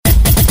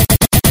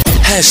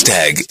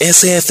#SAFMBTH.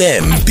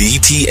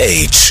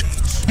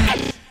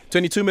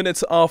 22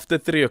 minutes after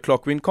 3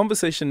 o'clock. We're in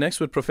conversation next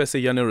with Professor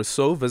Jannie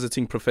Rossouw,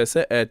 visiting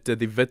professor at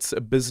the Wits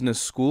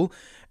Business School.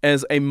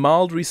 As a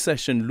mild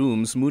recession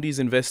looms, Moody's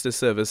Investor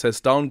Service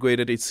has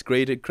downgraded its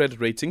graded credit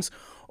ratings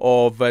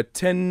of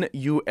 10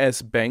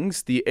 U.S.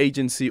 banks. The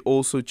agency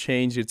also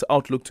changed its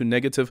outlook to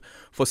negative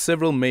for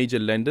several major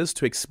lenders.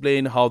 To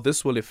explain how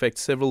this will affect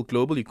several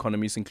global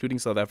economies, including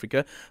South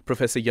Africa,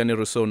 Professor Jannie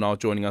Rossouw now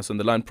joining us on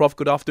the line. Prof,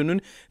 good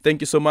afternoon.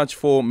 Thank you so much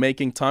for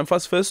making time for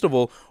us. First of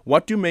all,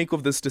 what do you make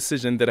of this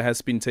decision that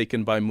has been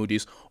taken by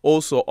Moody's?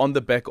 Also, on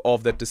the back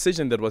of that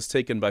decision that was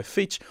taken by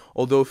Fitch,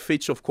 although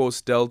Fitch, of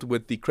course, dealt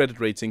with the credit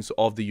ratings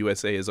of the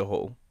USA as a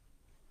whole.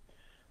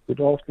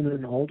 Good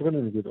afternoon, Aldrin,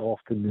 and good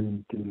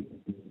afternoon to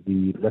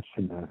the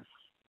listeners.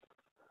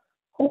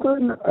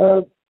 Aldrin,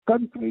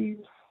 countries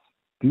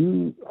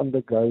do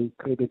undergo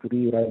credit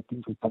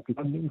re-ratings of public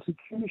funding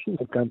institutions.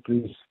 The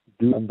countries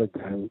do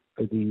undergo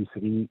these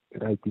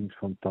re-ratings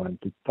from time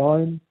to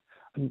time.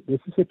 And this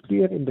is a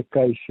clear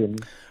indication.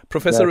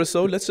 Professor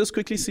Rossouw, let's just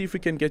quickly see if we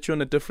can get you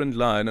on a different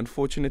line.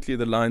 Unfortunately,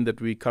 the line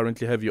that we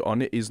currently have you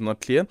on is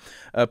not clear.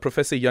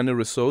 Professor Jannie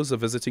Rossouw is a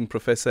visiting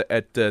professor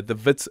at the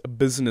Wits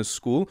Business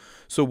School.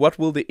 So what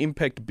will the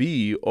impact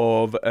be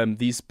of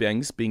these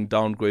banks being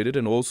downgraded,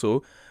 and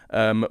also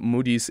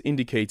Moody's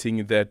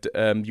indicating that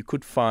you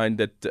could find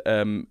that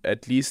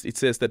at least it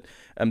says that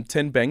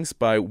 10 banks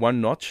by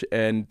one notch,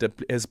 and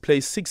has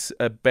placed 6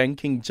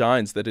 banking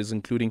giants, that is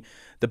including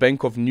the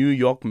Bank of New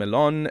York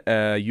Mellon,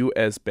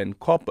 US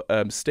Bancorp,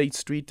 State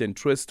Street and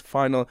Truist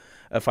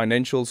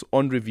Financials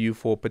on review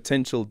for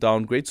potential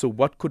downgrade. So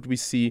what could we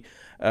see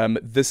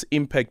this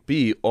impact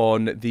be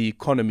on the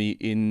economy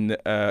in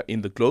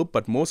the globe,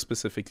 but more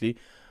specifically,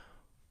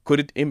 could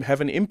it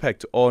have an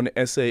impact on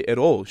SA at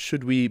all?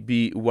 Should we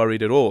be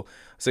worried at all? I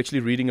was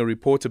actually reading a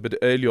report a bit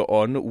earlier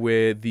on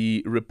where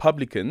the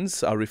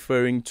Republicans are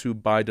referring to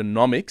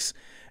Bidenomics,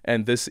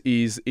 and this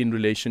is in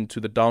relation to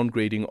the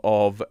downgrading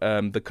of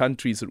the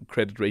country's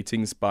credit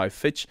ratings by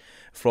Fitch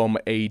from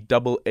a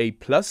AA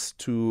plus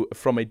to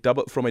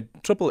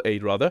triple A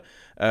rather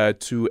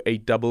to a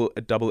double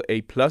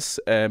A plus,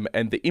 and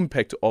the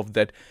impact of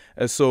that.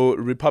 So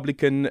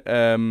Republican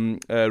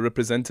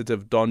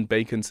Representative Don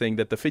Bacon saying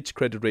that the Fitch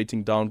credit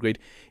rating downgrade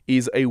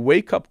is a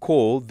wake-up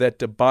call that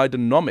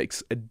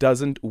Bidenomics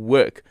doesn't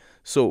work.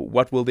 So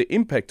what will the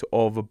impact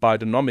of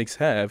Bidenomics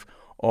have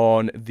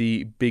on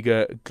the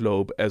bigger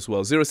globe as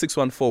well?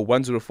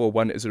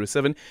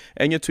 0614-104-107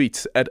 and your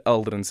tweets at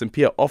Aldrin St.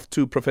 Pierre. Off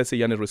to Professor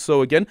Jannie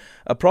Rossouw again.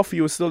 Prof,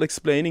 you were still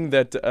explaining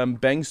that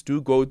banks do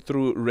go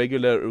through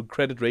regular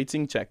credit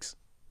rating checks.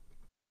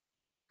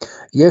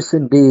 Yes,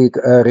 indeed,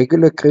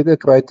 regular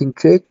credit rating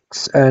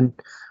checks, and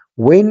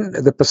when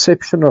the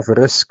perception of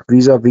risk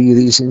vis-a-vis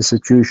these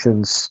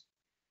institutions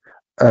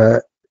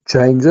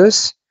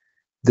changes,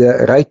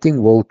 the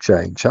rating will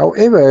change.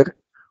 However,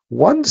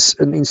 once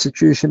an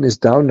institution is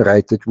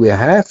downrated, we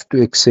have to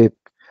accept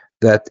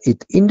that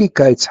it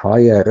indicates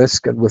higher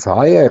risk, and with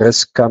higher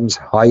risk comes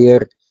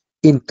higher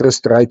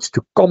interest rates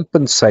to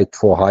compensate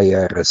for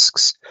higher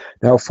risks.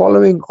 Now,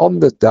 following on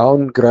the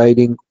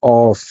downgrading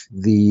of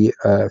the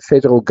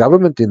federal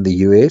government in the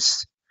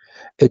US,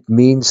 it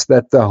means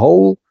that the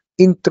whole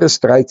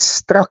interest rate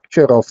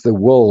structure of the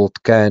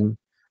world can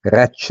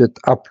ratchet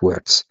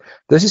upwards.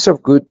 This is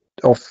of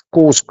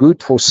course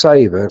good for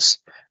savers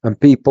and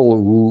people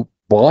who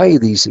buy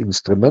these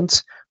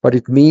instruments, but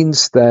it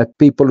means that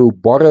people who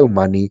borrow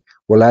money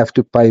will have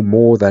to pay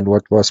more than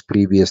what was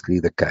previously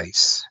the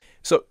case.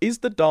 So is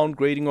the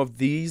downgrading of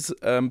these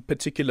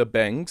particular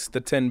banks,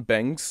 the 10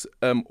 banks,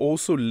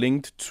 also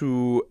linked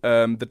to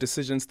the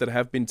decisions that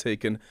have been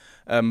taken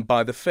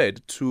by the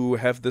Fed to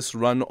have this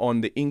run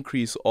on the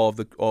increase of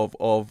the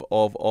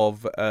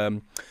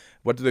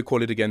what do they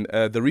call it again?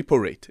 The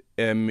repo rate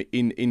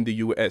in the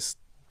US?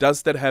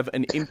 Does that have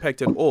an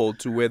impact at all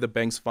to where the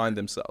banks find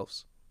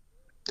themselves?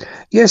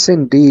 Yes,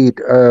 indeed.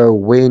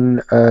 When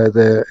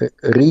the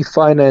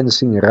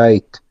refinancing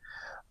rate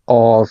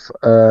of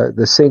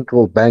the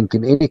central bank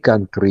in any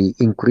country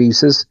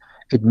increases,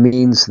 it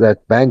means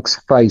that banks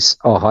face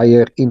a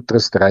higher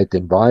interest rate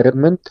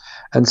environment,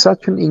 and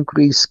such an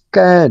increase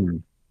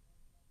can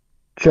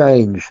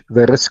change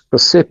the risk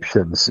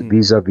perceptions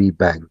vis-a-vis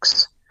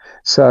banks.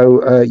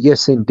 So,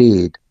 yes,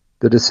 indeed,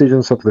 the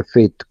decisions of the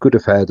Fed could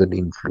have had an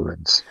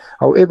influence.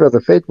 However,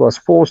 the Fed was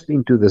forced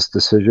into this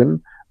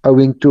decision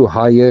owing to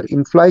higher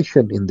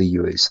inflation in the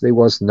US. There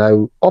was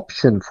no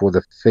option for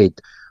the Fed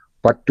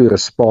but to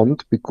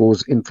respond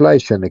because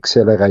inflation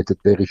accelerated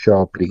very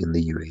sharply in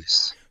the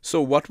US. So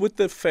what would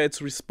the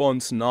Fed's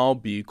response now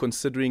be,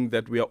 considering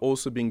that we are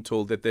also being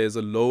told that there's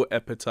a low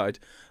appetite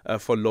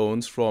for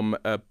loans from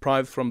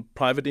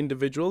private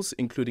individuals,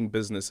 including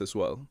business as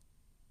well?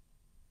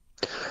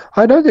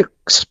 I don't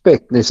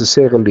expect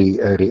necessarily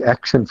a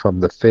reaction from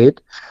the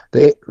Fed.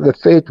 The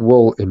Fed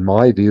will, in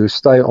my view,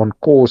 stay on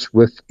course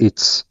with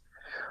its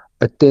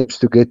attempts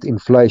to get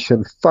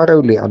inflation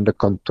thoroughly under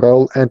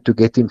control and to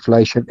get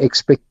inflation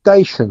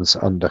expectations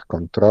under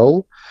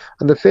control.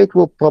 And the Fed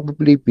will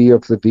probably be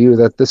of the view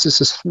that this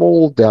is a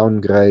small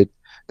downgrade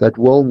that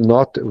will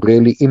not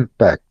really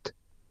impact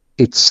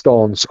its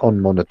stance on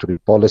monetary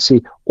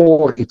policy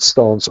or its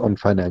stance on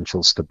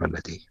financial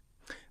stability.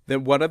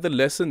 Then what are the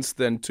lessons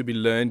then to be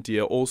learned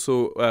here,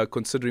 also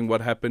considering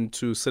what happened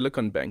to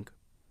Silicon Bank?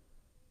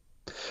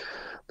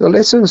 The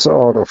lessons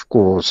are, of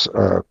course,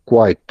 there are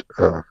quite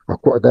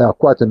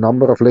a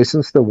number of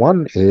lessons. The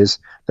one is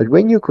that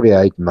when you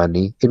create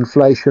money,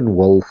 inflation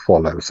will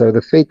follow. So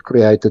the Fed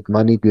created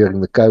money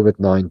during the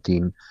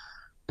COVID-19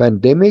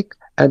 pandemic,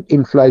 and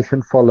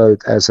inflation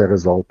followed as a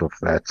result of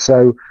that.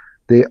 So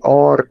there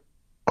are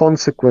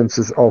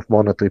consequences of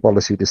monetary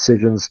policy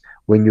decisions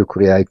when you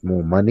create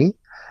more money.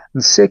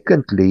 And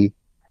secondly,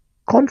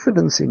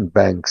 confidence in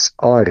banks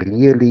are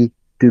really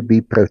to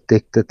be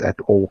protected at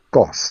all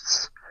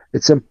costs.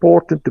 It's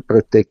important to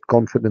protect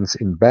confidence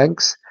in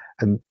banks,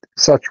 and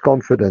such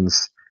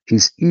confidence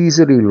is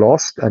easily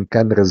lost and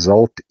can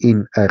result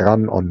in a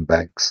run on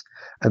banks.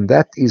 And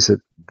that is a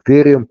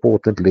very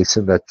important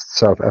lesson that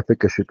South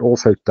Africa should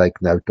also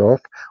take note of.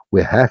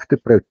 We have to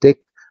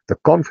protect the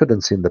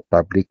confidence in the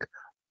public,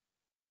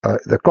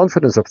 the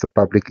confidence of the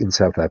public in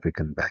South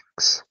African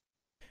banks.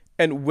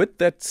 And with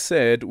that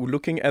said,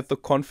 looking at the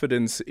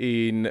confidence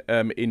in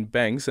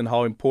banks and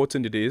how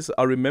important it is,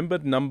 I remember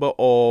the number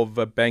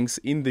of banks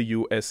in the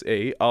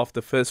USA after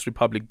First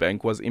Republic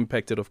Bank was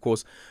impacted, of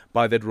course,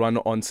 by that run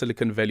on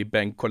Silicon Valley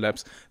Bank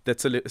collapse.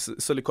 That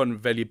Silicon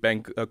Valley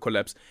Bank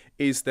collapse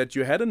is that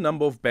you had a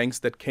number of banks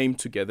that came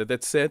together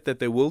that said that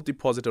they will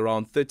deposit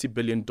around $30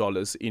 billion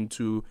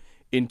into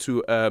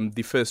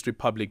the First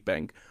Republic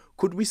Bank.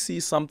 Could we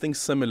see something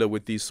similar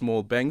with these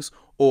small banks,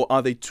 or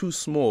are they too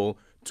small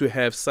to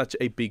have such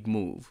a big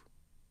move?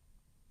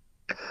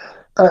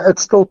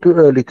 It's still too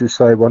early to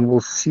say. One will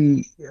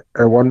see.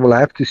 One will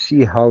have to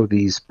see how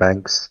these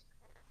banks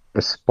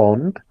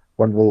respond.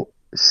 One will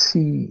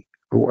see.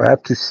 We'll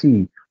have to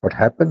see what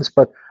happens.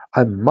 But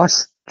I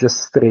must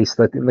just stress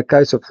that in the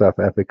case of South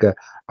Africa,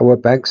 our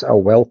banks are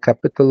well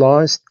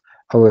capitalized.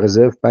 Our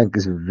Reserve Bank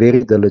is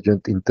very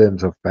diligent in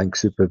terms of bank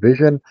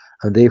supervision,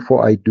 and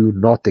therefore I do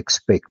not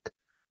expect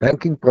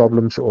banking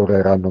problems or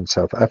a run on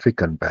South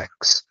African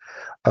banks.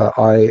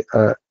 I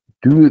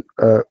do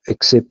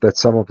accept that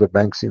some of the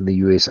banks in the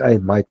USA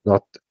might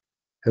not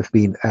have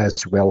been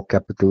as well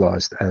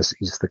capitalized as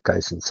is the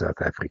case in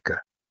South Africa.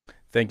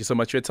 Thank you so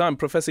much for your time.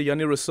 Professor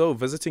Jannie Rossouw,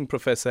 visiting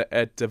professor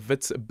at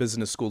Wits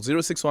Business School,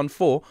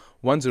 0614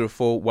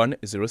 104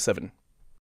 107.